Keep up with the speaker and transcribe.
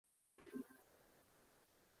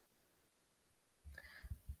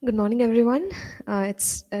Good morning, everyone.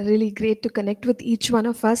 It's really great to connect with each one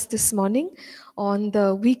of us this morning on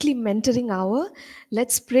the weekly mentoring hour.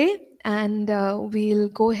 Let's pray and we'll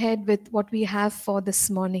go ahead with what we have for this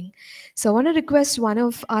morning. So, I want to request one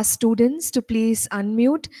of our students to please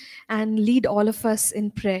unmute and lead all of us in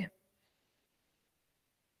prayer.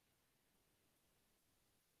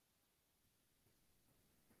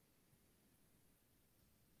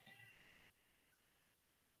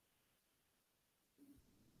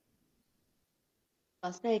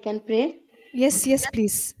 Pastor, I can pray. Yes,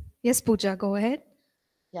 please. Yes, Pooja, go ahead.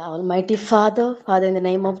 Yeah, Almighty Father, in the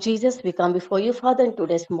name of Jesus, we come before you, Father, in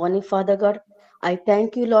today's morning, Father God. I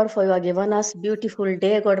thank you, Lord, for you have given us beautiful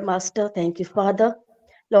day, God Master. Thank you, Father.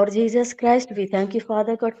 Lord Jesus Christ, we thank you,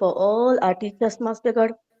 Father God, for all our teachers, Master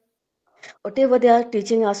God. Whatever they are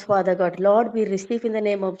teaching us, Father God, Lord, we receive in the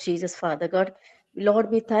name of Jesus, Father God. Lord,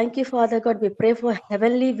 we thank you, Father God. We pray for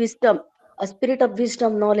heavenly wisdom, a spirit of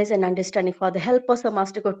wisdom, knowledge, and understanding, Father. Help us,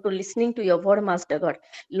 Master God, to listening to your word, Master God.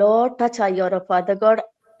 Lord, touch our ear, Father God.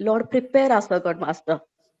 Lord, prepare us, God, Master.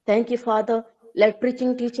 Thank you, Father. Let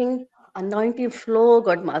preaching, teaching, anointing flow,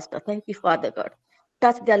 God, Master. Thank you, Father God.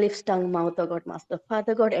 Touch their lips, tongue, mouth, God, Master.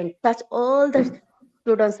 Father God, and touch all the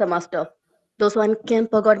students, Master. Those one camp,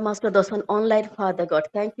 oh God Master, those one online, Father God.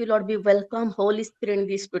 Thank you, Lord. We welcome Holy Spirit in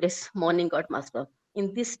this today's morning, God Master.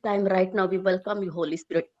 In this time right now, we welcome you, Holy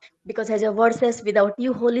Spirit. Because as your word says, without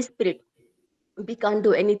you, Holy Spirit, we can't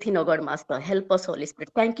do anything, oh God Master. Help us, Holy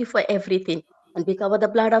Spirit. Thank you for everything. And we cover the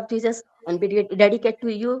blood of Jesus and we dedicate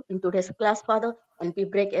to you in today's class, Father. And we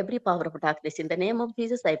break every power of darkness. In the name of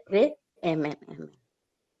Jesus, I pray. Amen.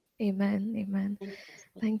 Amen. Amen.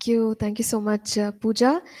 Thank you, Pastor. Thank you so much,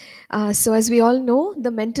 Pooja. So, as we all know,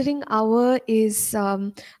 the mentoring hour is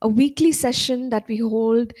a weekly session that we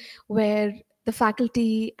hold where the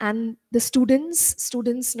faculty and the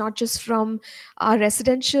students not just from our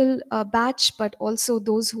residential batch, but also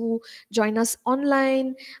those who join us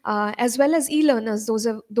online, as well as e-learners,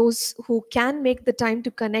 those who can make the time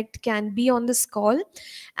to connect can be on this call.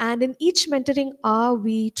 And in each mentoring hour,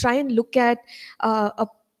 we try and look at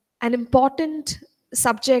an important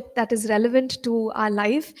subject that is relevant to our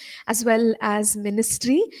life as well as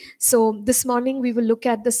ministry. So this morning we will look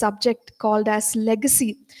at the subject called as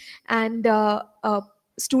legacy, and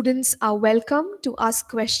students are welcome to ask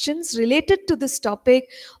questions related to this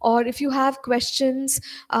topic, or if you have questions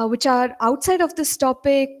which are outside of this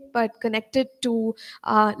topic but connected to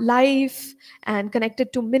life and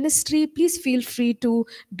connected to ministry, please feel free to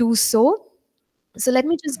do so. So let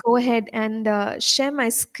me just go ahead and share my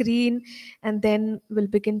screen, and then we'll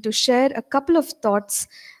begin to share a couple of thoughts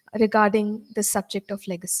regarding the subject of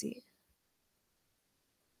legacy.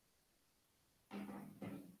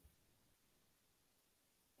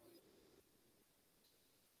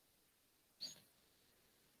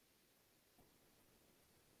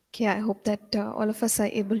 Okay, I hope that all of us are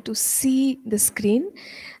able to see the screen.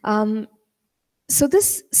 Um, so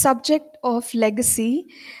this subject of legacy,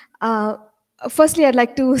 uh, firstly I'd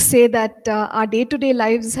like to say that our day-to-day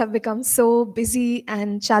lives have become so busy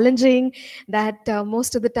and challenging that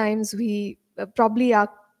most of the times we probably are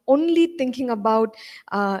only thinking about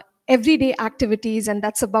everyday activities, and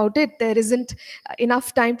that's about it. There isn't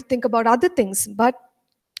enough time to think about other things, but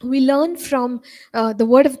we learn from the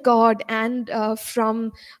word of god and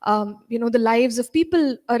from the lives of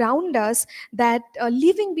people around us that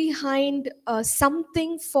leaving behind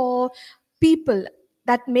something for people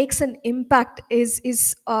that makes an impact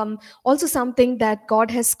is also something that god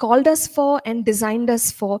has called us for and designed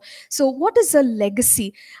us for. So what is a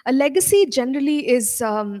legacy? A legacy generally is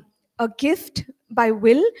a gift by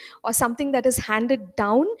will, or something that is handed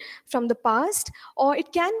down from the past, or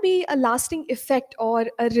it can be a lasting effect or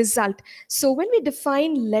a result. So when we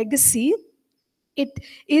define legacy, it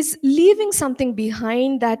is leaving something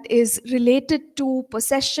behind that is related to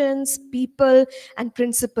possessions, people, and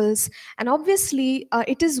principles. And obviously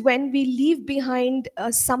it is when we leave behind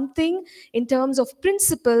something in terms of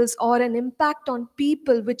principles or an impact on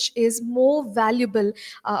people which is more valuable.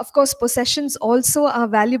 Of course possessions also are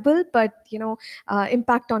valuable, but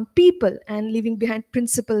impact on people and leaving behind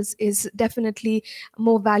principles is definitely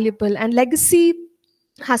more valuable. And legacy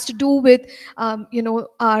has to do with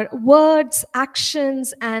our words,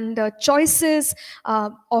 actions, and choices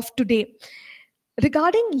of today.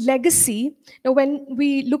 Regarding legacy, now when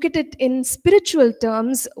we look at it in spiritual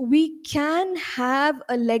terms, we can have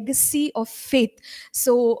a legacy of faith.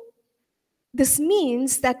 So this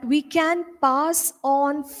means that we can pass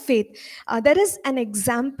on faith. There is an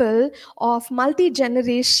example of multi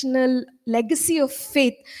generational legacy of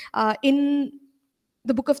faith in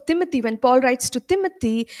the book of Timothy, when Paul writes to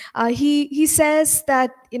Timothy, he says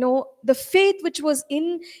that, the faith which was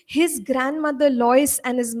in his grandmother Lois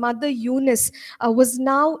and his mother Eunice was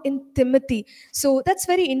now in Timothy. So that's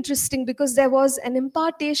very interesting, because there was an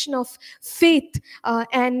impartation of faith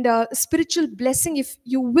and spiritual blessing, if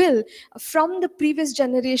you will, from the previous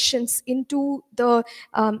generations into the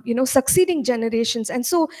succeeding generations. And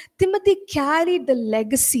so Timothy carried the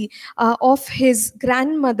legacy of his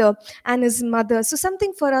grandmother and his mother. So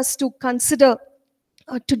something for us to consider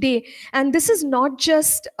today. And this is not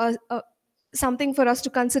just something for us to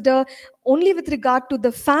consider only with regard to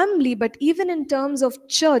the family, but even in terms of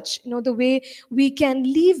church, the way we can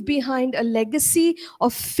leave behind a legacy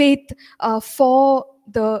of faith for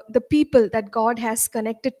the people that God has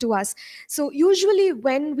connected to us. So usually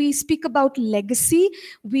when we speak about legacy,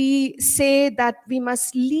 we say that we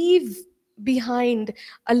must leave behind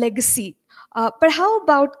a legacy. But how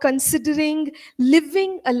about considering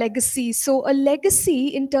living a legacy? So, a legacy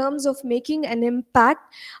in terms of making an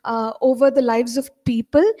impact over the lives of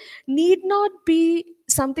people need not be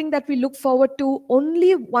something that we look forward to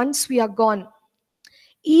only once we are gone.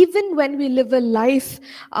 Even when we live a life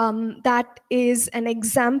that is an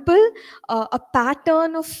example, a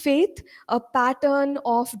pattern of faith, a pattern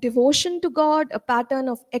of devotion to God, a pattern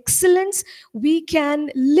of excellence, we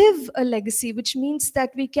can live a legacy, which means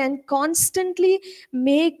that we can constantly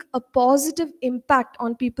make a positive impact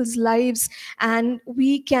on people's lives, and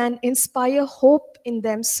we can inspire hope in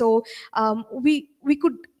them. So we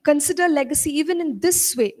could consider legacy even in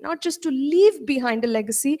this way, not just to leave behind a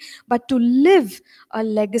legacy, but to live a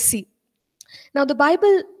legacy. Now, the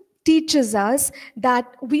Bible teaches us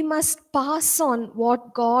that we must pass on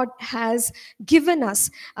what God has given us.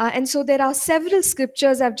 And so there are several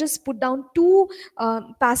scriptures. I've just put down two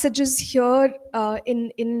passages here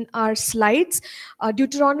in our slides.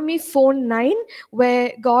 Deuteronomy 4:9,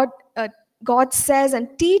 where God says,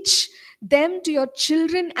 and teach them to your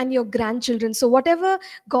children and your grandchildren. So whatever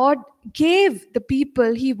God gave the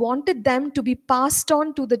people, he wanted them to be passed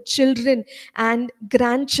on to the children and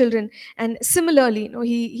grandchildren. And similarly,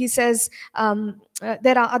 he says,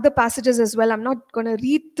 there are other passages as well. I'm not going to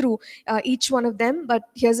read through each one of them, but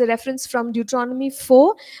here's a reference from Deuteronomy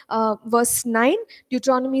 4 verse 9,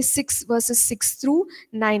 Deuteronomy 6 verses 6 through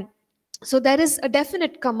 9. So there is a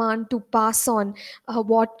definite command to pass on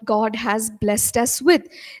what God has blessed us with.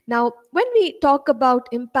 Now, when we talk about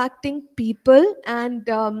impacting people and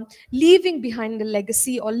leaving behind a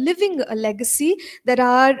legacy or living a legacy, there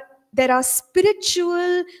are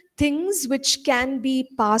spiritual things which can be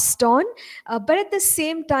passed on, but at the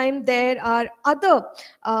same time there are other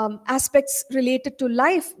aspects related to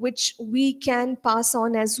life which we can pass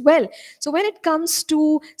on as well. So when it comes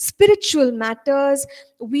to spiritual matters,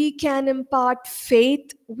 we can impart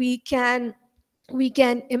faith, we can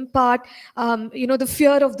impart the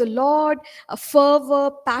fear of the Lord, a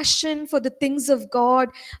fervor, passion for the things of God.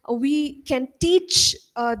 We can teach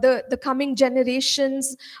the coming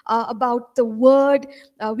generations about the word.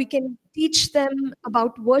 We can teach them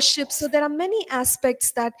about worship. So there are many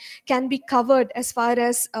aspects that can be covered as far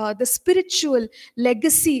as the spiritual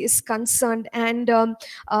legacy is concerned. And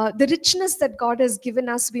the richness that God has given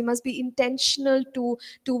us, we must be intentional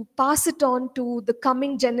to pass it on to the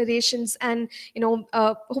coming generations. And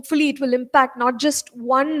hopefully it will impact not just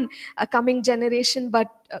one coming generation, but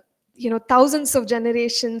thousands of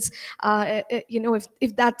generations,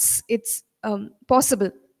 if that's it's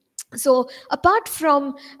possible. So apart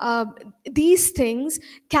from these things,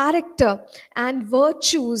 character and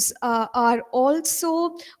virtues are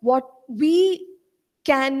also what we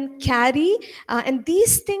can carry, and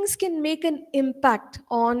these things can make an impact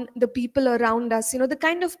on the people around us. The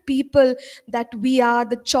kind of people that we are,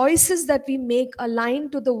 the choices that we make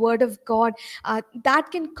aligned to the word of God, that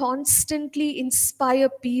can constantly inspire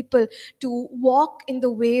people to walk in the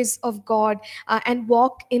ways of God and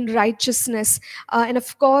walk in righteousness. And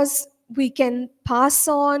of course, we can pass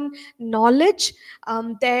on knowledge.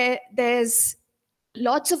 There's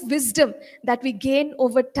lots of wisdom that we gain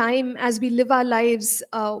over time as we live our lives,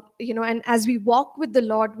 and as we walk with the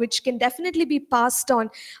Lord, which can definitely be passed on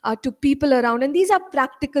to people around. And these are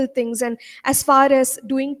practical things. And as far as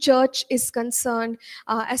doing church is concerned,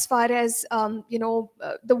 as far as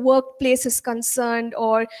the workplace is concerned,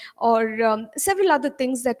 or several other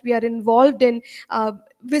things that we are involved in,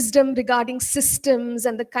 wisdom regarding systems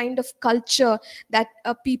and the kind of culture that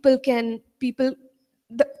people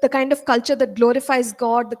the kind of culture that glorifies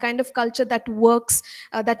God, the kind of culture that works,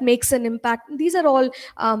 that makes an impact. These are all,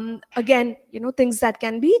 again, things that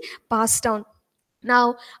can be passed down.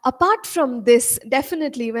 Now, apart from this,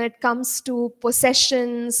 definitely when it comes to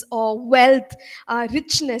possessions or wealth,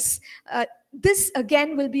 richness, this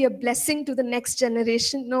again will be a blessing to the next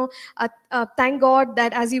generation. No, thank God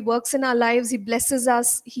that as He works in our lives, He blesses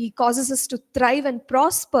us, He causes us to thrive and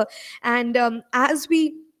prosper. And as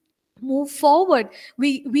we move forward,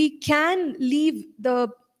 we can leave the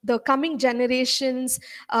coming generations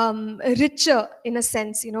richer, in a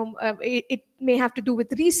sense. It may have to do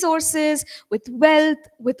with resources, with wealth,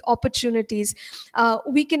 with opportunities.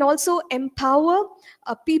 We can also empower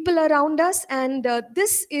people around us, and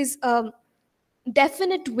this is a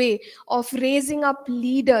definite way of raising up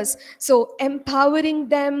leaders. So empowering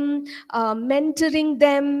them, mentoring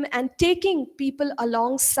them, and taking people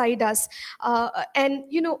alongside us. And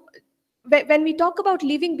when we talk about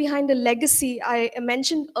leaving behind a legacy, I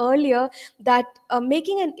mentioned earlier that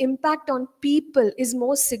making an impact on people is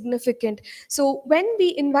more significant. So when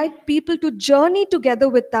we invite people to journey together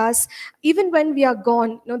with us, even when we are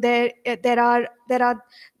gone, there are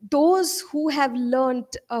those who have learned,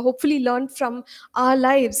 hopefully learned from our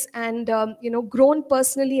lives, and grown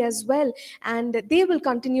personally as well, and they will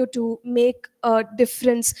continue to make a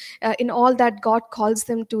difference in all that God calls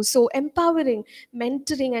them to. So empowering,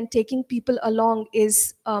 mentoring, and taking people along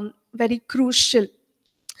is very crucial.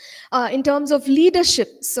 In terms of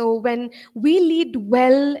leadership, so when we lead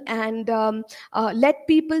well and let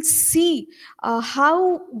people see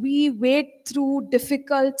how we wade through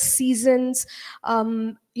difficult seasons,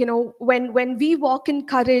 when we walk in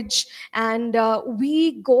courage, and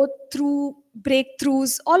we go through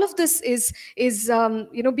breakthroughs, all of this is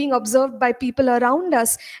being observed by people around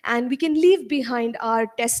us, and we can leave behind our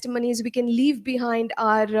testimonies, we can leave behind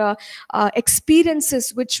our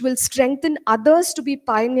experiences, which will strengthen others to be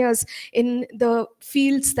pioneers in the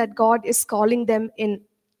fields that God is calling them in.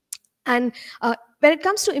 And when it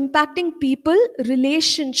comes to impacting people,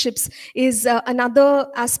 relationships is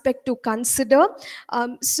another aspect to consider.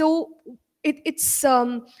 It's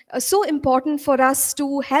so important for us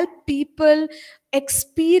to help people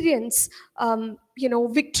experience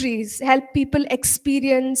victories, help people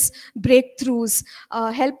experience breakthroughs,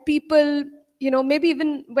 help people, maybe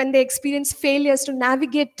even when they experience failures, to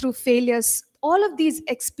navigate through failures. All of these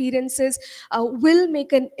experiences will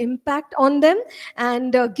make an impact on them,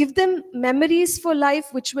 and give them memories for life,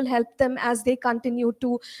 which will help them as they continue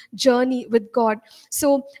to journey with God.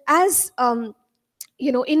 So as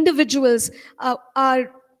individuals,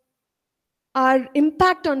 our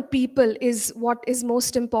impact on people is what is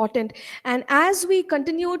most important. And as we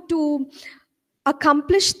continue to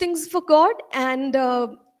accomplish things for God and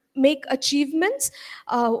make achievements,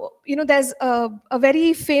 there's a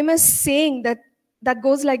very famous saying that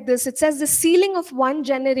goes like this. It says, the ceiling of one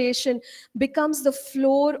generation becomes the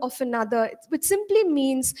floor of another, which simply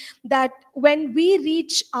means that when we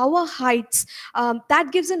reach our heights, that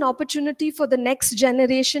gives an opportunity for the next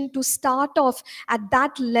generation to start off at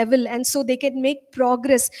that level, and so they can make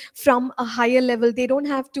progress from a higher level. They don't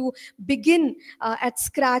have to begin at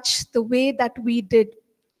scratch the way that we did.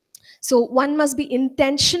 So one must be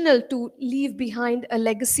intentional to leave behind a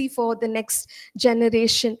legacy for the next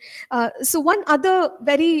generation. So one other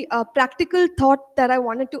very practical thought that I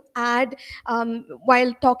wanted to add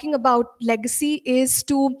while talking about legacy is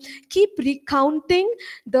to keep recounting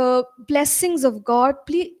the blessings of God.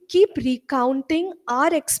 Please keep recounting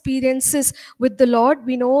our experiences with the Lord.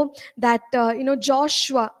 We know that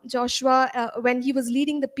Joshua, when he was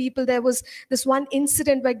leading the people, there was this one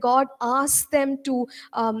incident where God asked them to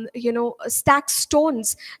stack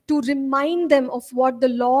stones to remind them of what the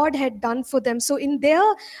Lord had done for them. So in their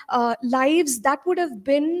lives, that would have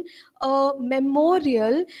been a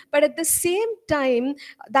memorial, but at the same time,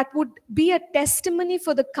 that would be a testimony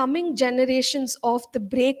for the coming generations of the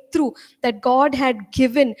breakthrough that God had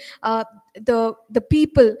given the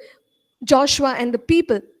people, Joshua and the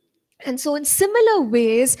people. And so in similar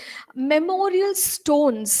ways, memorial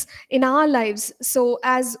stones in our lives, so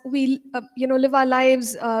as we live our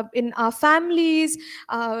lives in our families,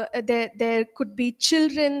 there could be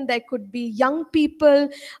children, there could be young people,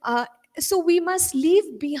 so we must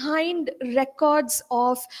leave behind records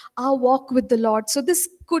of our walk with the Lord. So this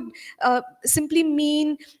could simply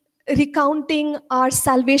mean recounting our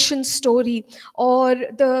salvation story, or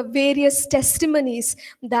the various testimonies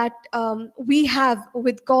that we have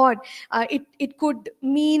with God. It could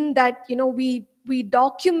mean that we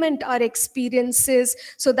document our experiences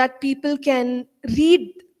so that people can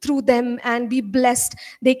read through them and be blessed.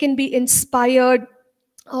 They can be inspired,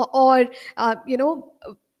 or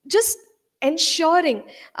just ensuring,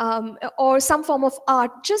 or some form of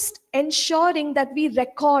art, just ensuring that we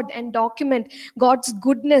record and document God's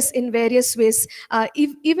goodness in various ways.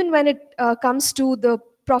 Even when it comes to the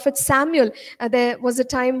prophet Samuel, there was a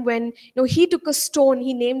time when he took a stone,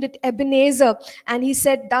 he named it Ebenezer, and he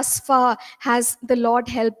said, "Thus far has the Lord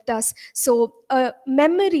helped us." So a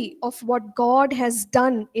memory of what God has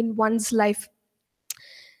done in one's life.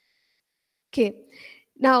 Okay.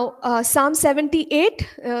 Now, Psalm 78,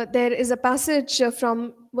 there is a passage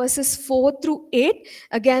from verses 4 through 8,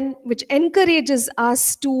 again, which encourages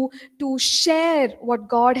us to share what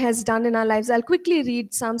God has done in our lives. I'll quickly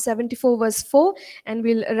read Psalm 74, verse 4, and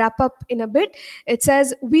we'll wrap up in a bit. It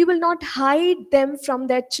says, "We will not hide them from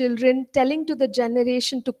their children, telling to the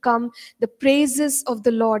generation to come the praises of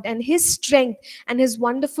the Lord and his strength and his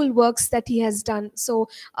wonderful works that he has done." So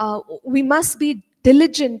we must be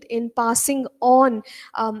diligent in passing on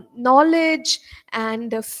knowledge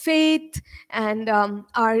and faith and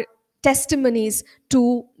our testimonies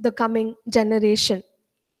to the coming generation.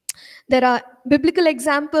 There are biblical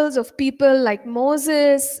examples of people like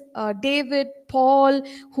Moses, David, Paul,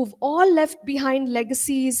 who've all left behind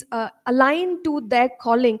legacies aligned to their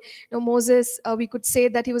calling. Moses, we could say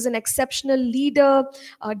that he was an exceptional leader,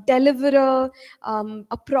 a deliverer,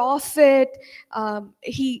 a prophet.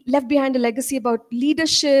 He left behind a legacy about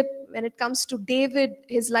leadership. When it comes to David,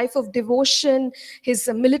 his life of devotion, his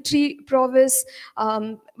military prowess.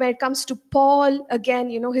 When it comes to Paul, again,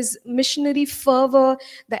 his missionary fervor,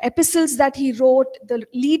 the epistles that he wrote, the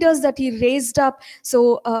leaders that he raised up.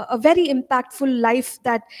 So a very impactful life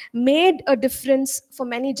that made a difference for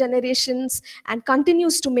many generations and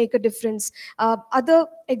continues to make a difference. Other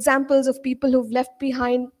examples of people who've left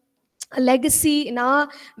behind a legacy in our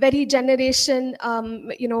very generation.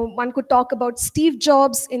 One could talk about Steve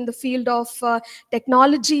Jobs in the field of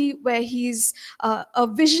technology, where he's a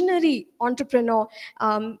visionary entrepreneur,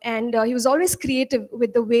 and he was always creative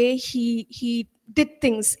with the way he did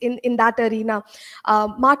things in that arena.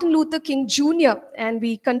 Martin Luther King Jr., and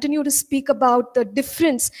we continue to speak about the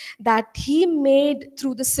difference that he made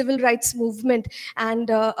through the civil rights movement,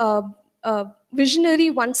 and visionary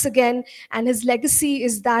once again, and his legacy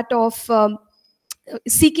is that of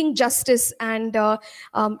seeking justice and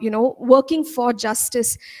working for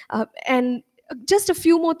justice. And just a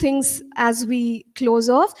few more things as we close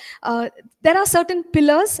off. There are certain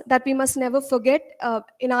pillars that we must never forget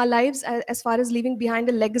in our lives as far as leaving behind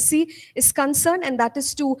a legacy is concerned, and that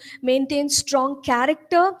is to maintain strong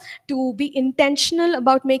character, to be intentional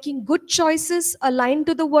about making good choices aligned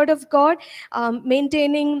to the Word of God,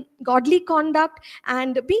 maintaining godly conduct,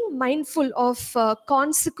 and being mindful of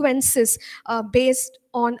consequences based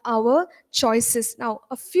on our choices. Now,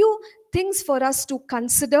 a few things for us to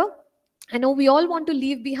consider. I know we all want to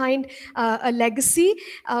leave behind a legacy,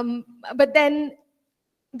 but then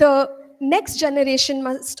the next generation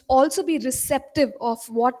must also be receptive of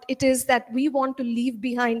what it is that we want to leave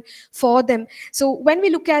behind for them. So when we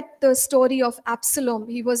look at the story of Absalom,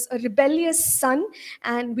 he was a rebellious son,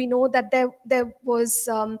 and we know that there was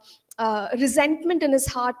resentment in his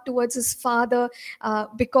heart towards his father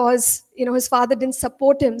because his father didn't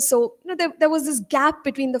support him. So there was this gap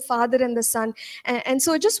between the father and the son, and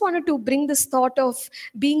so I just wanted to bring this thought of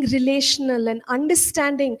being relational and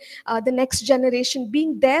understanding the next generation,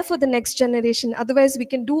 being there for the next generation. Otherwise we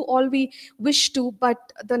can do all we wish to,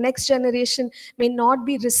 but the next generation may not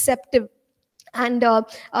be receptive. And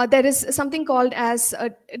there is something called as a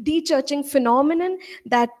de-churching phenomenon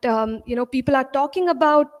that people are talking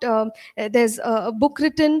about. There's a book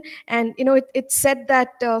written, and it said that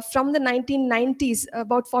from the 1990s,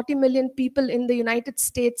 about 40 million people in the United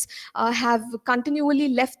States have continually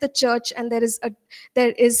left the church, and there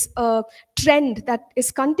is a trend that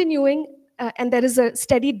is continuing, and there is a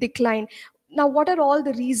steady decline. Now, what are all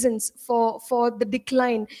the reasons for the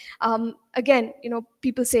decline? Again,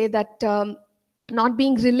 people say that not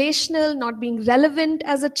being relational, not being relevant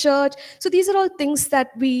as a church. So these are all things that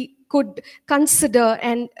we could consider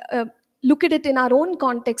and look at it in our own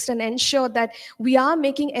context and ensure that we are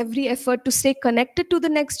making every effort to stay connected to the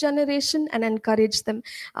next generation and encourage them.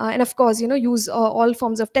 And of course, use all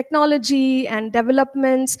forms of technology and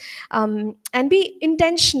developments, and be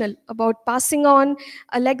intentional about passing on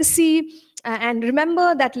a legacy. And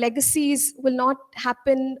remember that legacies will not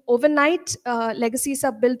happen overnight. Legacies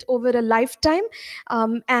are built over a lifetime,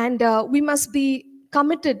 and we must be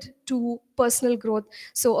committed to personal growth.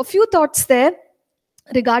 So a few thoughts there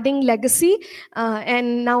regarding legacy,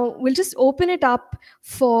 and now we'll just open it up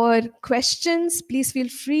for questions. Please feel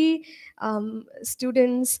free,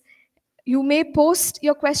 students. You may post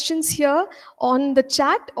your questions here on the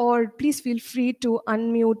chat, or please feel free to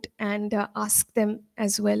unmute and ask them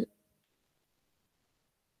as well.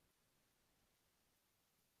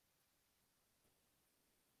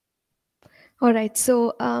 All right,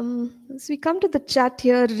 so as we come to the chat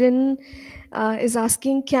here, Rin is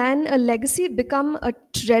asking, can a legacy become a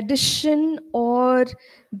tradition or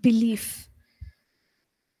belief?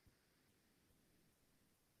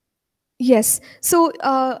 Yes. So,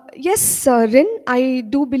 yes, Rin, I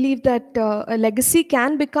do believe that a legacy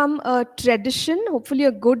can become a tradition, hopefully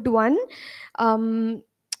a good one. Um,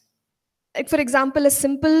 like, for example, a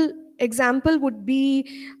simple example would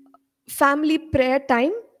be family prayer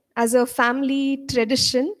time as a family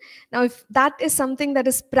tradition. Now, if that is something that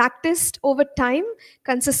is practiced over time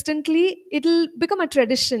consistently, it'll become a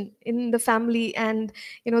tradition in the family, and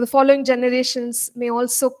the following generations may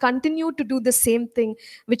also continue to do the same thing,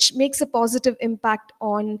 which makes a positive impact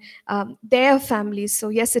on their families. So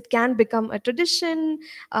yes, it can become a tradition,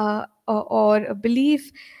 or a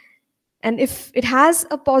belief, and if it has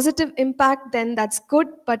a positive impact, then that's good.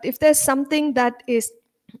 But if there's something that is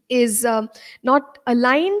not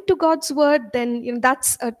aligned to God's word, then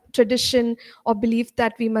that's a tradition or belief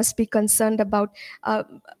that we must be concerned about. I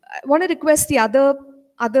want to request the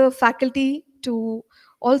other faculty to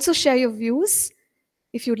also share your views.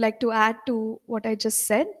 If you'd like to add to what I just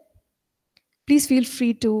said, please feel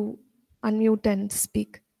free to unmute and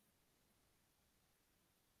speak.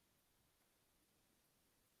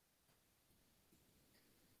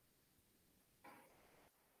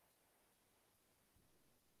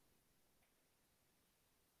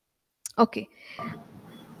 Okay.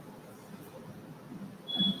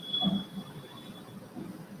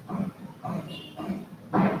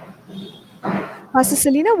 Pastor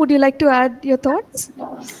Selena, would you like to add your thoughts?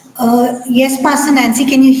 Yes, Pastor Nancy,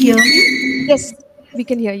 can you hear me? Yes, we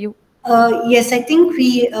can hear you. Yes, I think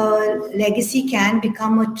we legacy can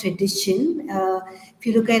become a tradition. If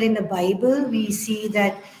you look at in the Bible, we see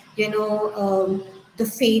that the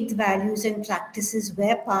faith, values, and practices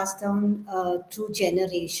were passed down through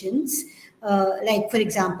generations. Like for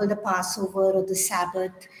example, the Passover or the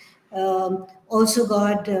Sabbath. Also,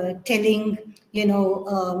 God telling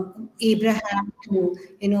Abraham to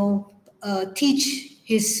teach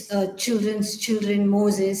his children's children,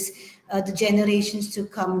 Moses, the generations to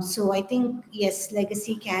come. So I think, yes,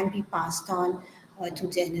 legacy can be passed on to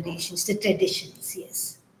generations, the traditions,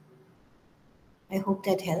 yes. I hope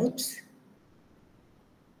that helps.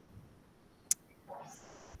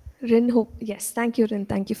 Rin, yes, thank you, Rin.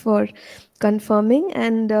 Thank you for confirming.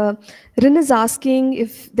 And Rin is asking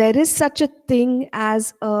if there is such a thing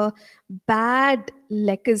as a bad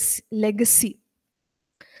legacy.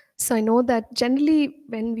 So I know that generally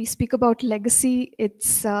when we speak about legacy,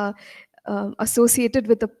 it's associated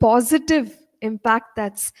with a positive impact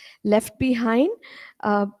that's left behind.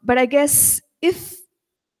 But I guess if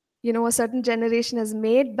a certain generation has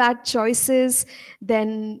made bad choices,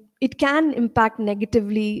 then it can impact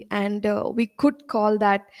negatively, and we could call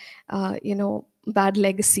that bad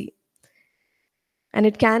legacy, and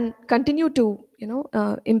it can continue to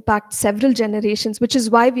impact several generations, which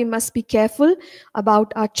is why we must be careful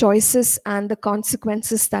about our choices and the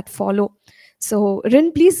consequences that follow. So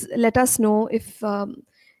Rin, please let us know if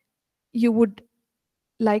you would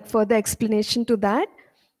like further explanation to that,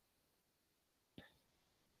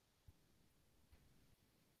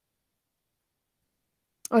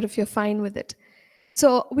 or if you're fine with it.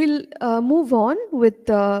 So we'll move on with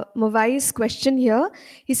Mavai's question here.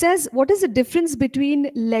 He says, what is the difference between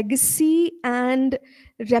legacy and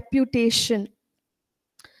reputation?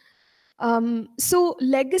 So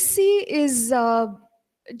legacy is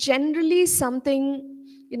generally something,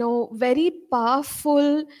 very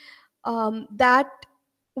powerful, that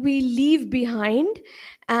we leave behind.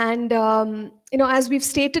 And as we've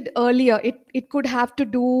stated earlier, it could have to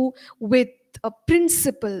do with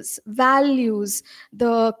principles, values,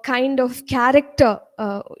 the kind of character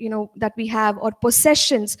that we have, or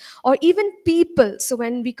possessions, or even people. So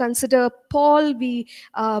when we consider Paul, we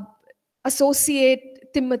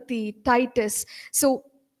associate Timothy, Titus. So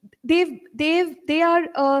they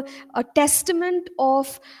are a testament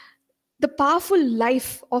of the powerful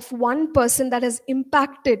life of one person that has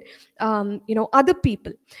impacted other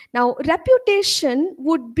people. Now reputation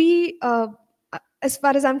would be, as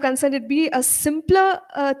far as I'm concerned, it'd be a simpler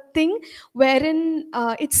thing, wherein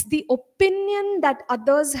it's the opinion that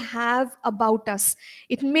others have about us.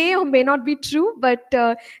 It may or may not be true, but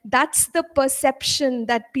that's the perception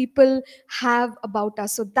that people have about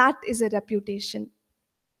us. So that is a reputation.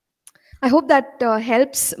 I hope that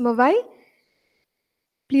helps, Mavai.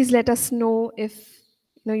 Please let us know if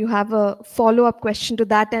you have a follow-up question to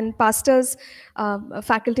that. And pastors,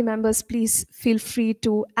 faculty members, please feel free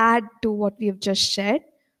to add to what we have just shared.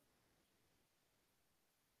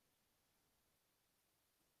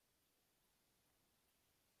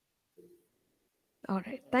 All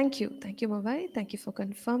right. Thank you. Thank you, Mavai. Thank you for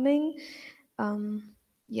confirming.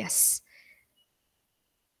 Yes.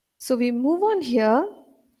 So we move on here.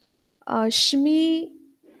 Shmi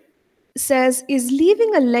says, is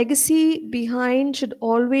leaving a legacy behind should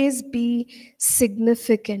always be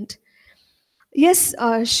significant? Yes,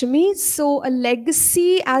 Shmi. So a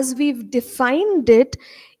legacy, as we've defined it,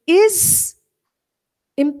 is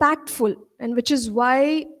impactful, and which is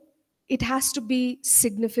why it has to be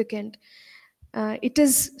significant. It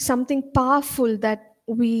is something powerful that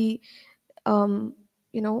we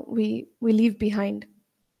we leave behind,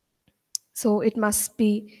 so it must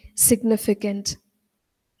be significant.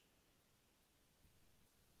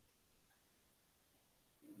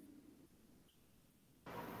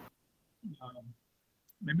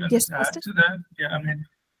 Maybe I'll Yes, just add Pastor? to that. Yeah, I mean,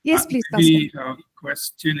 Yes, please, Pastor. the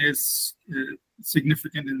question is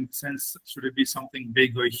significant in the sense, should it be something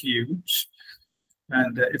big or huge?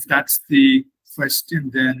 And if that's the question,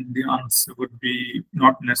 then the answer would be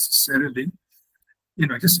not necessarily.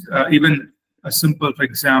 Just even a simple, for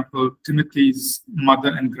example, Timothy's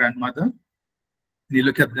mother and grandmother. When you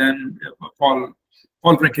look at them, Paul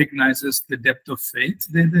recognizes the depth of faith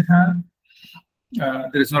they have.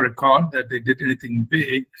 There is no record that they did anything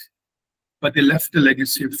big, but they left a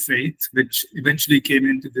legacy of faith, which eventually came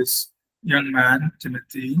into this young man,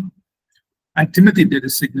 Timothy. And Timothy did a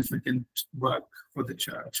significant work for the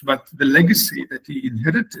church. But the legacy that he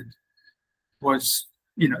inherited was,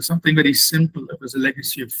 something very simple. It was a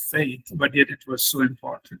legacy of faith, but yet it was so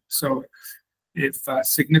important. So if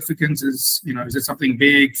significance is, is it something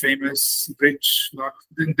big, famous, rich?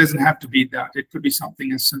 It doesn't have to be that. It could be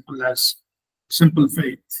something as simple as simple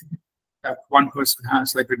faith that one person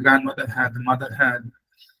has, like the grandmother had, the mother had,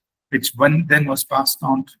 which then was passed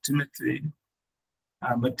on to Timothy.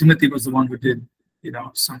 But Timothy was the one who did,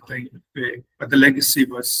 something big. But the legacy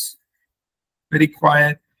was very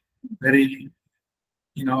quiet, very,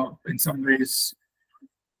 in some ways,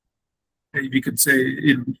 we could say,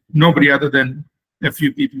 nobody other than a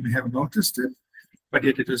few people may have noticed it, but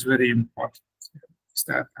yet it was very important.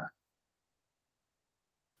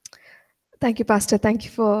 Thank you, Pastor. Thank you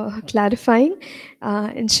for clarifying.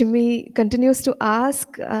 And Shimi continues to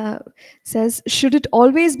ask, says, should it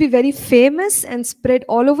always be very famous and spread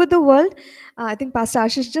all over the world? I think Pastor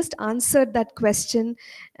Ashish just answered that question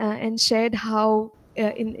and shared how,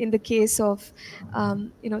 in the case of,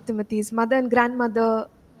 Timothy's mother and grandmother,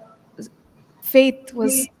 faith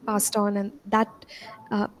was passed on, and that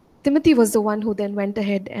Timothy was the one who then went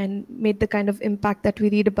ahead and made the kind of impact that we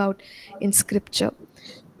read about in Scripture.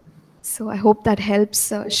 So I hope that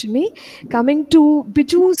helps, Shimi. Coming to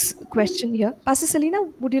Biju's question here. Pastor Selena,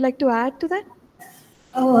 would you like to add to that?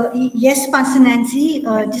 Yes, Pastor Nancy.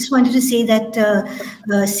 Just wanted to say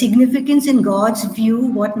that significance in God's view,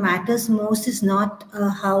 what matters most is not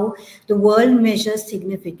how the world measures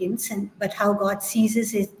significance, but how God sees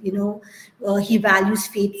it. He values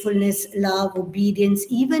faithfulness, love, obedience,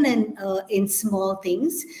 even in small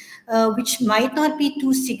things, which might not be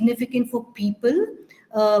too significant for people,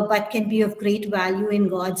 but can be of great value in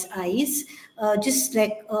God's eyes. Just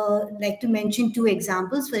like to mention two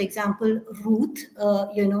examples. For example, Ruth,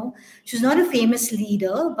 she's not a famous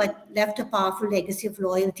leader, but left a powerful legacy of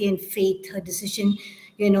loyalty and faith. Her decision,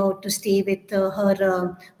 to stay with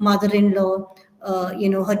her mother-in-law,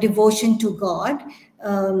 her devotion to God,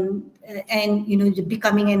 and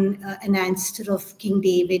becoming an ancestor of King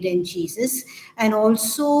David and Jesus. And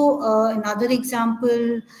also another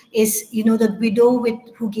example is the widow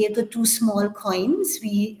who gave the 2 small coins.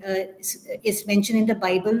 Is mentioned in the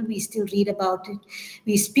Bible. We still read about it.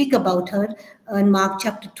 We speak about her in Mark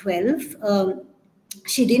chapter 12.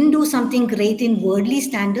 She didn't do something great in worldly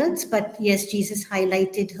standards, but yes, Jesus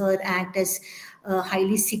highlighted her act as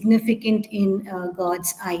highly significant in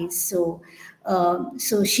God's eyes. So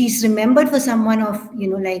she's remembered for someone of,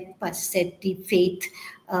 like Pastor said, the faith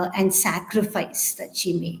and sacrifice that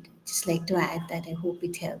she made. Just like to add that. I hope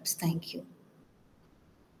it helps. Thank you.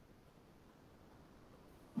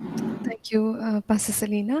 Thank you, Pastor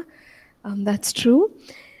Selena. That's true.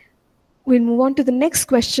 We'll move on to the next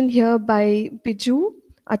question here by Biju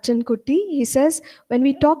Achankutti. He says, when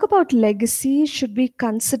we talk about legacy, should we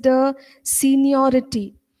consider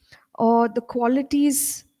seniority or the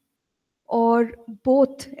qualities or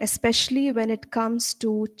both, especially when it comes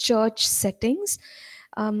to church settings?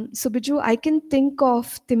 So Biju, I can think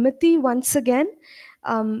of Timothy once again.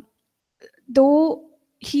 Though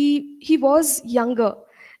he was younger,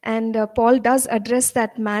 and Paul does address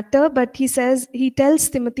that matter, but he tells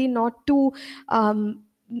Timothy not to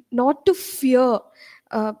fear,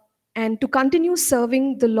 uh, and to continue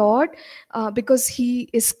serving the Lord, because he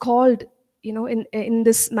is called, in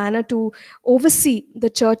this manner, to oversee the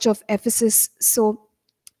church of Ephesus. So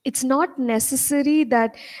it's not necessary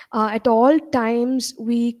that at all times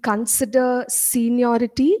we consider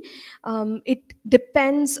seniority. It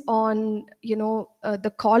depends on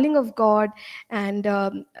the calling of God, and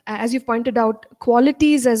as you pointed out,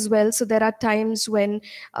 qualities as well. So there are times when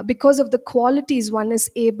because of the qualities, one is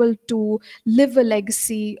able to live a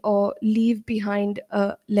legacy or leave behind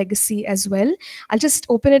a legacy as well. I'll just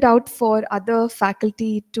open it out for other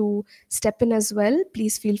faculty to step in as well.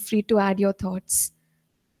 Please feel free to add your thoughts.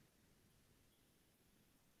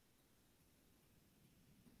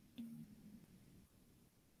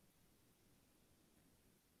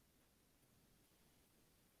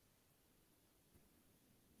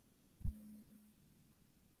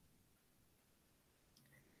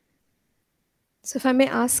 So if I may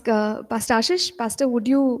ask, Pastor Ashish, Pastor, would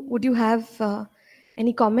you have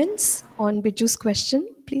any comments on Biju's question,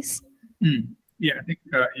 please? Yeah, I think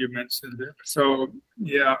you mentioned it. So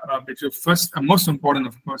yeah, Biju, first, most important,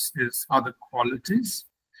 of course, are the qualities,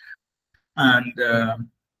 and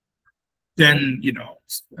then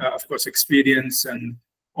of course, experience, and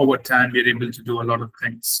over time we're able to do a lot of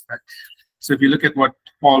things. Right? So if you look at what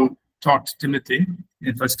Paul taught Timothy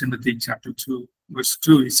in 1 Timothy chapter 2, verse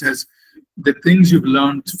 2, he says, "The things you've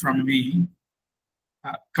learned from me,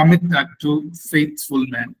 commit that to faithful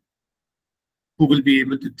men who will be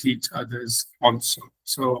able to teach others also."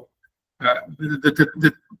 So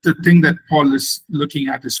the thing that Paul is looking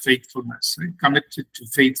at is faithfulness, right? Committed to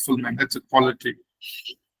faithful men. That's a quality.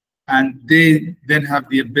 And they then have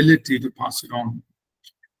the ability to pass it on.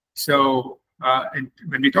 So and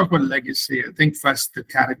when we talk about legacy, I think first the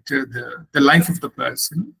character, the life of the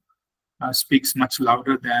person speaks much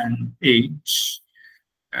louder than age.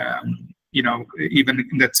 Even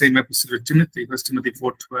in that same episode of Timothy, 1 Timothy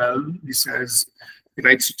 4:12, he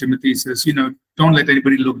writes to Timothy, he says, don't let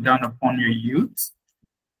anybody look down upon your youth,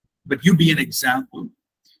 but you be an example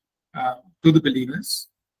to the believers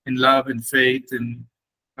in love, in faith, in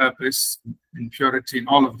purpose, in purity, in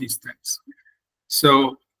all of these things.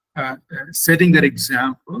 So setting that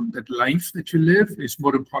example, that life that you live, is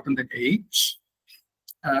more important than age.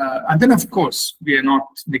 And then, of course, we are not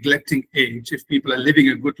neglecting age. If people are living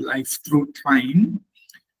a good life through time,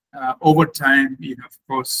 over time, of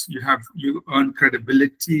course, you earn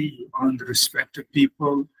credibility, you earn the respect of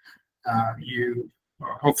people, you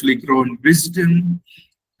hopefully grow in wisdom,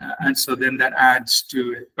 and so then that adds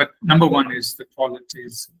to it. But number one is the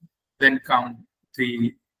qualities, then count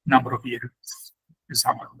the number of years, is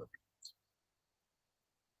how I look.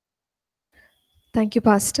 Thank you,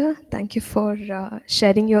 Pastor. Thank you for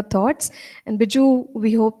sharing your thoughts. And Biju,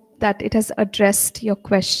 we hope that it has addressed your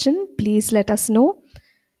question. Please let us know.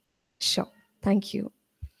 Sure. Thank you.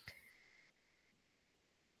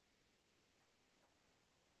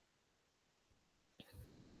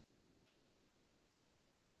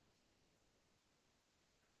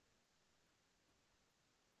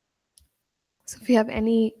 So if you have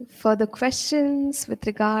any further questions with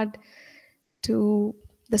regard to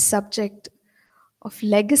the subject of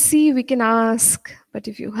legacy, we can ask. But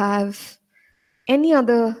if you have any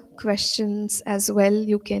other questions as well,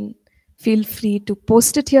 you can feel free to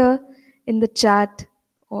post it here in the chat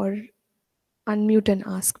or unmute and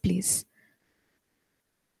ask, please.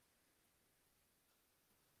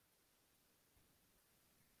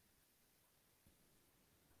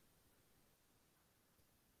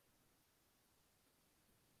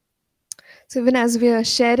 So even as we are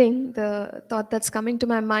sharing, the thought that's coming to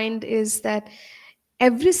my mind is that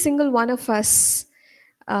every single one of us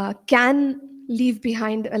can leave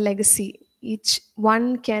behind a legacy. Each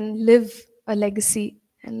one can live a legacy.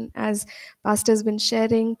 And as Pastor has been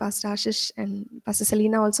sharing, Pastor Ashish and Pastor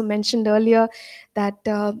Selena also mentioned earlier, that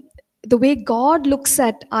the way God looks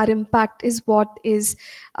at our impact is what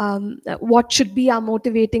should be our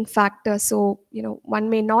motivating factor. So, one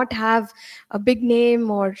may not have a big name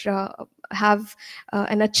or have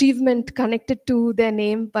an achievement connected to their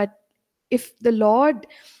name, but if the Lord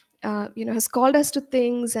has called us to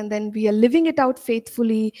things, and then we are living it out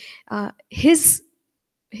faithfully, his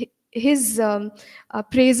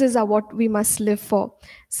praises are what we must live for.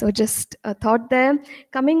 So just a thought there.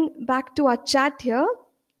 Coming back to our chat here,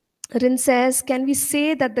 Rin says, can we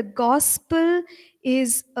say that the gospel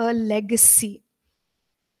is a legacy?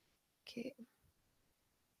 Okay.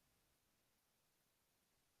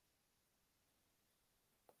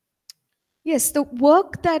 Yes, the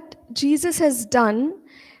work that Jesus has done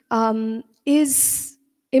is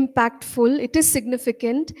impactful. It is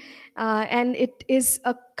significant, and it is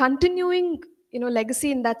a continuing,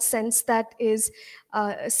 legacy in that sense, that is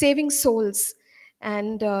saving souls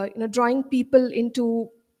and drawing people into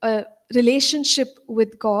a relationship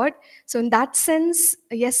with God. So in that sense,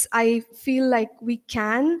 yes, I feel like we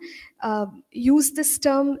can use this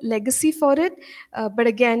term legacy for it. But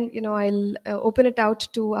again, I'll open it out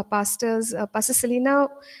to our pastors. Pastor Selena,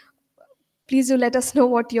 please do let us know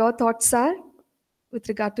what your thoughts are with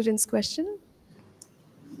regard to Rin's question.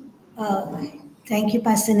 Uh, Thank you,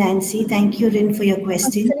 Pastor Nancy. Thank you, Rin, for your Pastor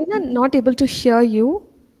question. Selena, not able to hear you.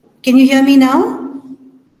 Can you hear me now?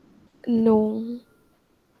 No.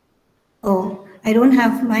 Oh, I don't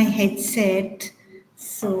have my headset,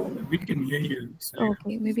 so We can hear you, Selena.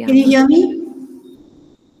 Okay, maybe can I'm you not. hear me?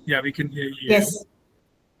 Yeah, we can hear you. Yes.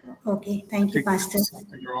 Okay, I thank you, think Pastor. it's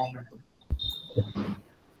something wrong with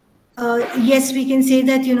it. Yes, we can say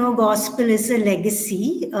that, gospel is a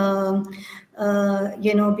legacy,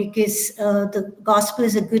 because the gospel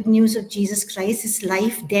is the good news of Jesus Christ, his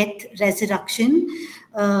life, death, resurrection.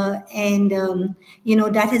 And,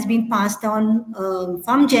 that has been passed on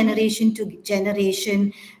from generation to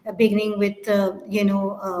generation, beginning with,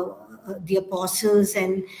 the apostles,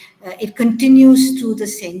 and it continues through the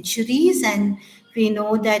centuries. And we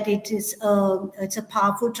know that it's a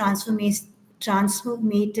powerful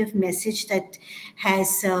transformative message that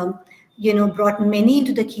has brought many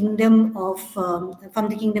into the kingdom of from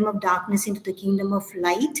the kingdom of darkness into the kingdom of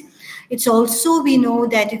light. It's also, we know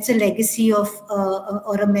that it's a legacy of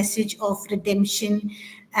or a message of redemption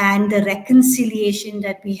and the reconciliation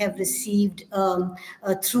that we have received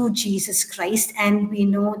through Jesus Christ. And we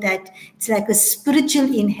know that it's like a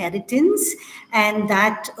spiritual inheritance, and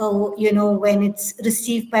that, when it's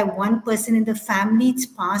received by one person in the family, it's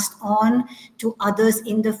passed on to others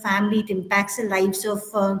in the family. It impacts the lives of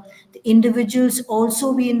the individuals.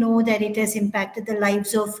 Also, we know that it has impacted the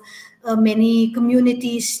lives of many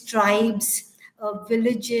communities, tribes,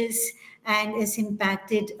 villages, and has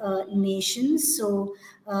impacted nations. So,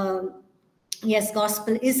 yes,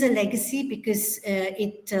 gospel is a legacy because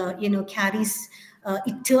it carries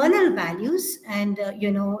eternal values, and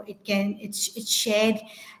it's shared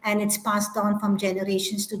and it's passed on from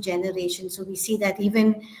generations to generations. So we see that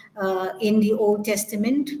even in the Old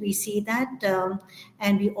Testament, we see that,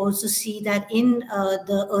 and we also see that in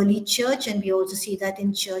the early church, and we also see that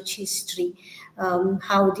in church history,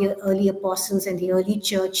 how the early apostles and the early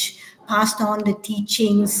church passed on the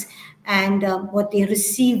teachings and what they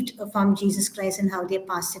received from Jesus Christ, and how they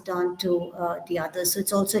passed it on to the others. So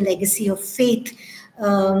it's also a legacy of faith,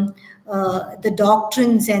 the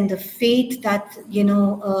doctrines and the faith that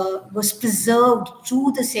was preserved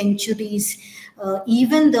through the centuries.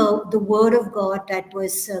 Even the word of God that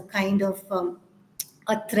was kind of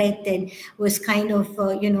a threat, and was kind of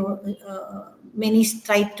many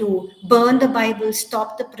tried to burn the Bible,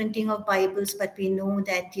 stop the printing of Bibles, but we know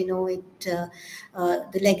that the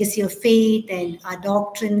legacy of faith and our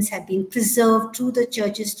doctrines have been preserved through the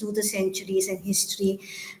churches, through the centuries and history,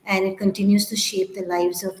 and it continues to shape the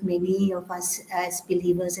lives of many of us as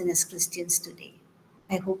believers and as Christians today.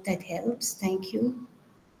 I hope that helps. Thank you.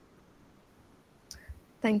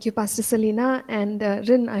 Thank you, Pastor Selena. And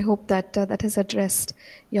Rin, I hope that that has addressed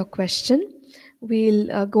your question.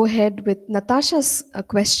 We'll go ahead with Natasha's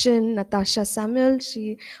question. Natasha Samuel,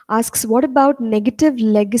 she asks, what about negative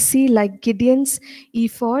legacy like Gideon's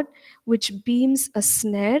ephod, which beams a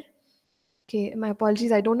snare? Okay, my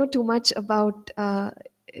apologies. I don't know too much about,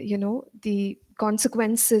 the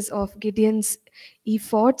consequences of Gideon's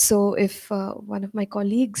ephod. So if one of my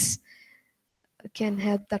colleagues can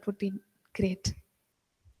help, that would be great.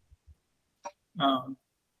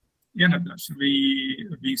 Yeah, Natasha,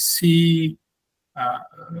 we see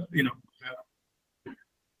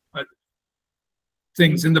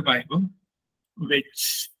things in the Bible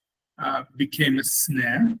which became a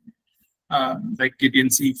snare, like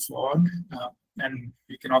Gideon's ephod, and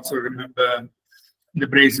we can also remember the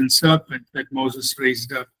brazen serpent that Moses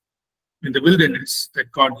raised up in the wilderness,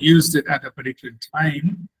 that God used it at a particular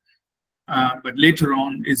time. But later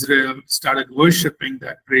on, Israel started worshipping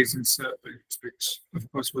that brazen serpent, which,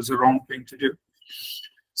 of course, was a wrong thing to do.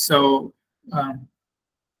 So,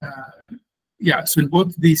 so in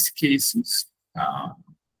both these cases,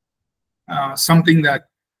 something that,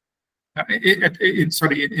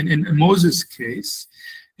 in Moses' case,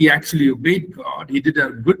 he actually obeyed God. He did a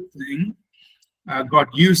good thing. God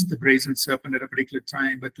used the brazen serpent at a particular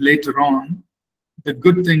time, but later on, the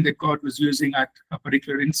good thing that God was using at a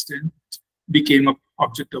particular instant became an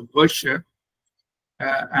object of worship.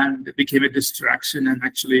 and became a distraction and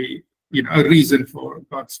actually, a reason for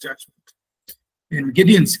God's judgment. In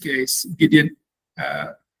Gideon's case, Gideon,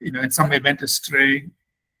 in some way went astray,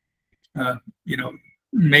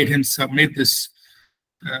 made this,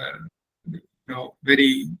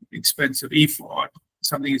 very expensive ephod,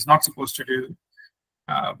 something he's not supposed to do,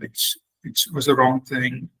 which was a wrong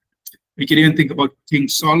thing. We can even think about King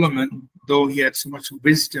Solomon, though he had so much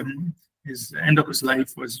wisdom, his end of his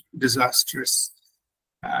life was disastrous.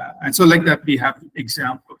 And so like that, we have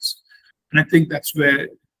examples. And I think that's where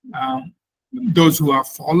those who are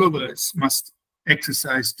followers must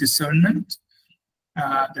exercise discernment.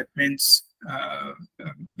 That means,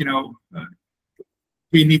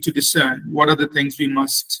 we need to discern what are the things we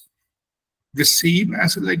must receive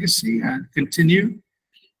as a legacy and continue,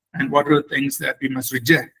 and what are the things that we must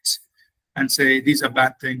reject and say, these are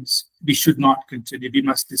bad things, we should not continue, we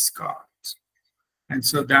must discard. And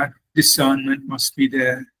so that discernment must be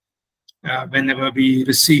there whenever we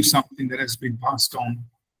receive something that has been passed on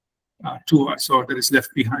to us or that is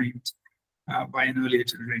left behind by an earlier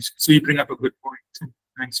generation. So you bring up a good point.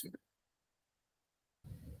 Thanks for that.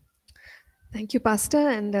 Thank you, Pastor,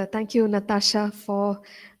 and thank you, Natasha, for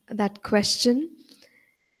that question.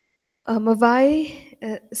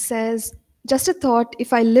 Mavai says, just a thought,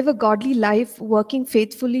 if I live a godly life, working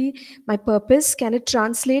faithfully, my purpose, can it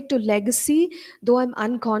translate to legacy, though I'm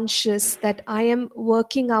unconscious that I am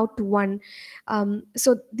working out one?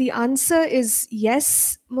 So the answer is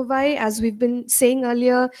yes, Mavai. As we've been saying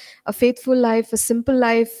earlier, a faithful life, a simple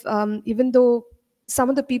life, even though some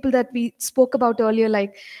of the people that we spoke about earlier,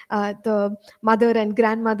 like the mother and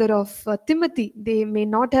grandmother of Timothy, they may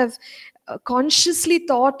not have consciously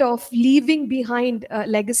thought of leaving behind a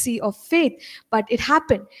legacy of faith, but it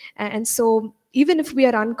happened. And so even if we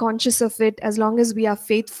are unconscious of it, as long as we are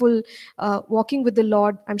faithful, walking with the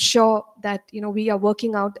Lord, I'm sure that we are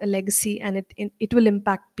working out a legacy, and it will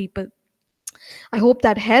impact people. I hope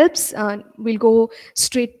that helps. We'll go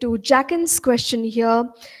straight to Jacqueline's question here,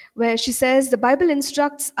 where she says, the Bible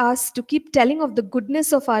instructs us to keep telling of the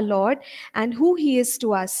goodness of our Lord and who he is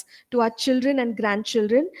to us, to our children and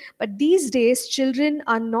grandchildren. But these days, children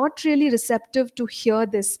are not really receptive to hear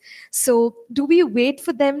this. So do we wait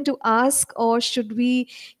for them to ask, or should we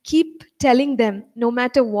keep telling them no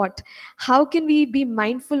matter what? How can we be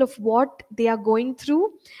mindful of what they are going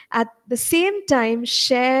through, at the same time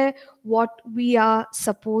share what we are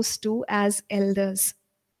supposed to as elders?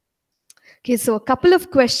 Okay, so a couple of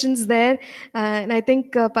questions there, and I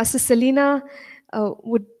think Pastor Selena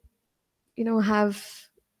would, have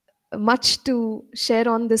much to share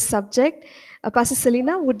on this subject. Pastor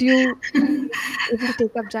Selena, would you be able to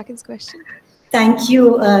take up Jacqueline's question? Thank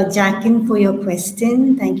you, Jacqueline, for your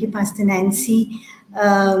question. Thank you, Pastor Nancy.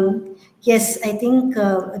 Yes, I think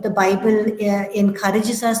the Bible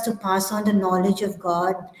encourages us to pass on the knowledge of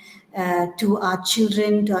God to our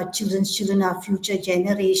children, to our children's children, our future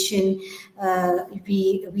generation.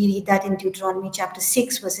 We read that in Deuteronomy chapter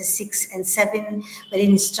 6, verses 6 and 7, where it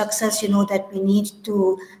instructs us, that we need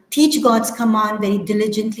to teach God's command very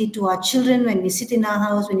diligently to our children when we sit in our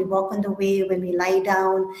house, when we walk on the way, when we lie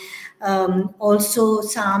down. Also,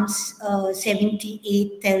 Psalms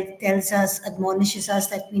 78 tells us, admonishes us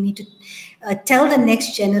that we need to tell the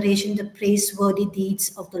next generation the praiseworthy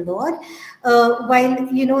deeds of the Lord. While,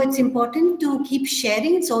 it's important to keep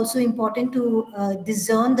sharing, it's also important to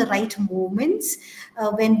discern the right moments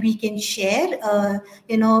when we can share,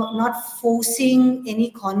 not forcing any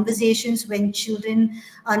conversations when children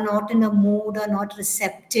are not in a mood or not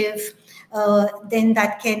receptive. Then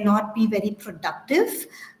that cannot be very productive.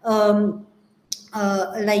 I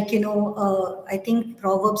think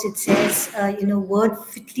Proverbs, it says, word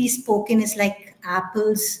fitly spoken is like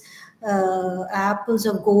apples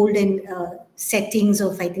of gold and settings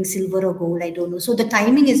of, I think, silver or gold, I don't know. So the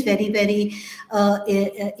timing is very, very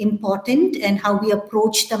important, and how we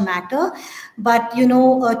approach the matter. But,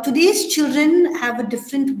 today's children have a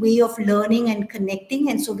different way of learning and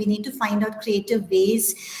connecting. And so we need to find out creative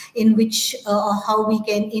ways in which, how we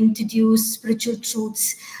can introduce spiritual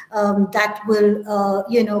truths that will,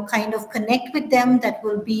 kind of connect with them, that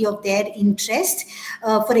will be of their interest.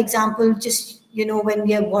 For example, just, when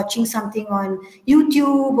we are watching something on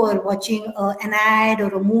YouTube or watching an ad or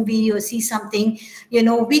a movie or see something,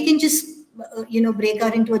 we can just break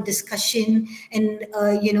out into a discussion and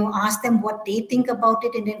ask them what they think about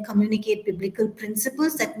it, and then communicate biblical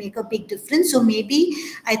principles that make a big difference. So maybe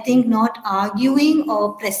I think not arguing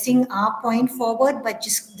or pressing our point forward, but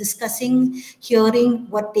just discussing, hearing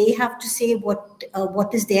what they have to say,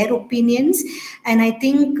 what is their opinions. And I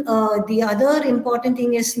think the other important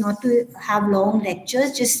thing is not to have long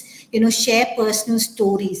lectures, just share personal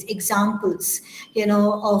stories, examples,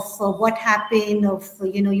 of what happened, of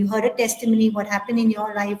you heard a testimony, what happened in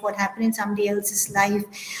your life, what happened in somebody else's life,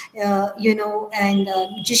 and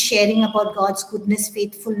just sharing about God's goodness,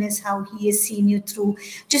 faithfulness, how He has seen you through,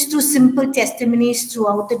 just through simple testimonies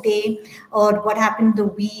throughout the day, or what happened in the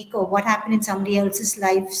week, or what happened in somebody else's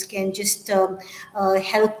lives, can just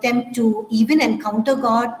help them to even encounter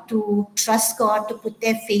God, to trust God, to put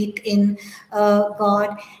their faith in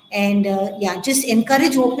God. And just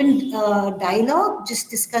encourage open dialogue, just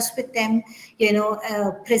discuss with them,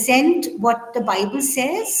 present what the Bible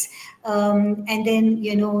says, and then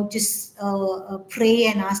just pray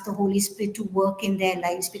and ask the Holy Spirit to work in their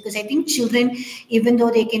lives. Because I think children, even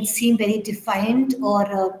though they can seem very defiant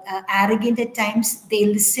or arrogant at times, they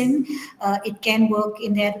listen. It can work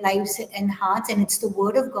in their lives and hearts, and it's the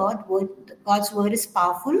word of God. God's word is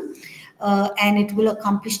powerful, and it will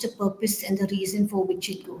accomplish the purpose and the reason for which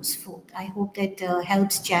it goes forth. I hope that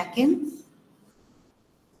helps, Jackin.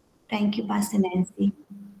 Thank you, Pastor Nancy.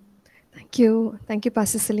 Thank you,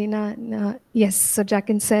 Pastor Selena. Yes, so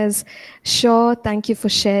Jackin says, sure, thank you for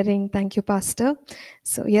sharing. Thank you, Pastor.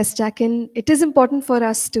 So yes, Jackin, it is important for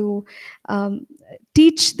us to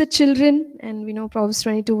teach the children, and Proverbs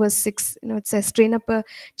 22 verse 6, it says, train up a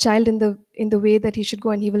child in the way that he should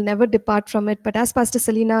go, and he will never depart from it. But as Pastor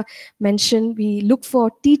Selena mentioned, we look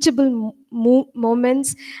for teachable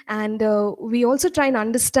moments, and we also try and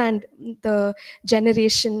understand the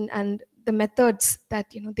generation and the methods that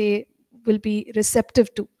they will be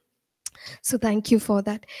receptive to. So thank you for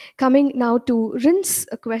that. Coming now to Rin's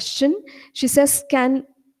question. She says,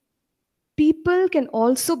 people can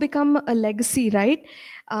also become a legacy, right?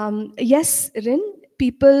 Yes, Rin,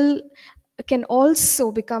 people can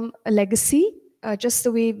also become a legacy. Just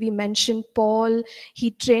the way we mentioned Paul,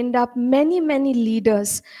 he trained up many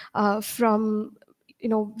leaders from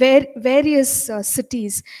various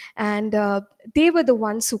cities, and they were the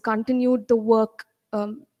ones who continued the work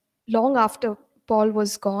long after Paul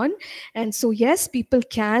was gone. And so yes, people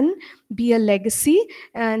can be a legacy.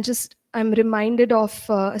 And just I'm reminded of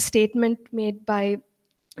a statement made by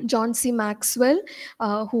John C. Maxwell,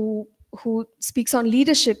 who speaks on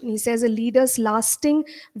leadership, and he says a leader's lasting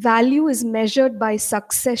value is measured by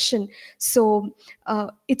succession. So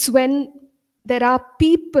it's when there are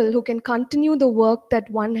people who can continue the work that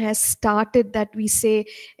one has started that we say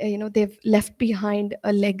they've left behind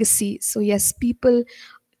a legacy. So yes, people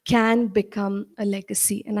can become a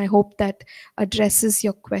legacy, and I hope that addresses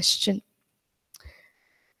your question.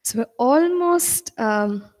 So we're almost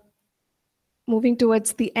moving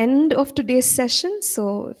towards the end of today's session.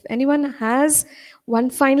 So if anyone has one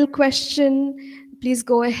final question, please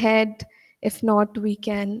go ahead. If not, we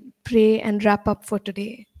can pray and wrap up for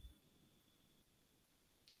today.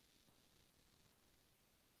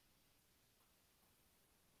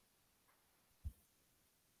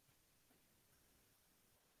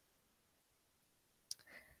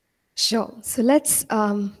 Sure. So let's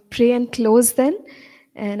pray and close then.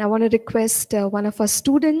 And I want to request one of our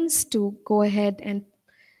students to go ahead and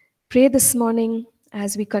pray this morning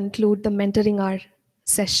as we conclude the mentoring hour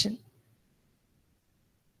session.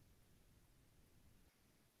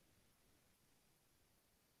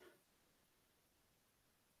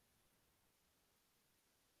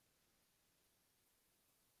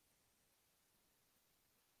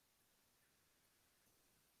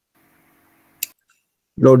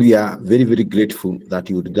 Lord, we are very grateful that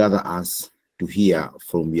you would gather us to hear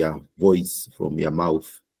from your voice, from your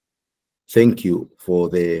mouth. Thank you for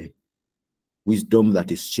the wisdom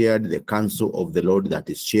that is shared, the counsel of the Lord that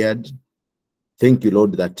is shared. Thank you,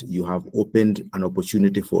 Lord, that you have opened an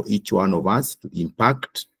opportunity for each one of us to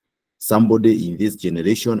impact somebody in this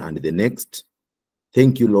generation and the next.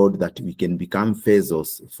 Thank you, Lord, that we can become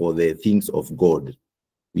vessels for the things of God.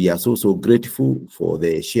 We are so grateful for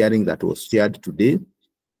the sharing that was shared today.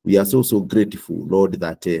 We are so grateful, Lord,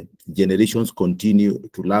 that generations continue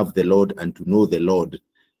to love the Lord and to know the Lord,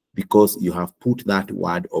 because you have put that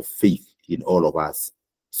word of faith in all of us.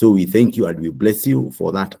 So we thank you and we bless you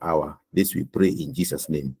for that hour. This we pray in Jesus'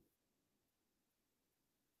 name.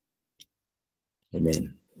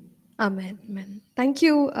 Amen. Amen. Thank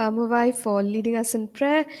you, Muvai, for leading us in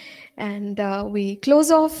prayer. And we close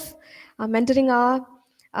off our mentoring hour.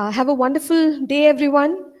 Have a wonderful day,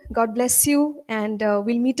 everyone. God bless you. And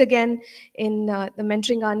we'll meet again in the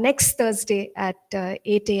mentoring hour next Thursday at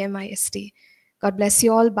 8 a.m. IST. God bless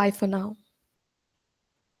you all. Bye for now.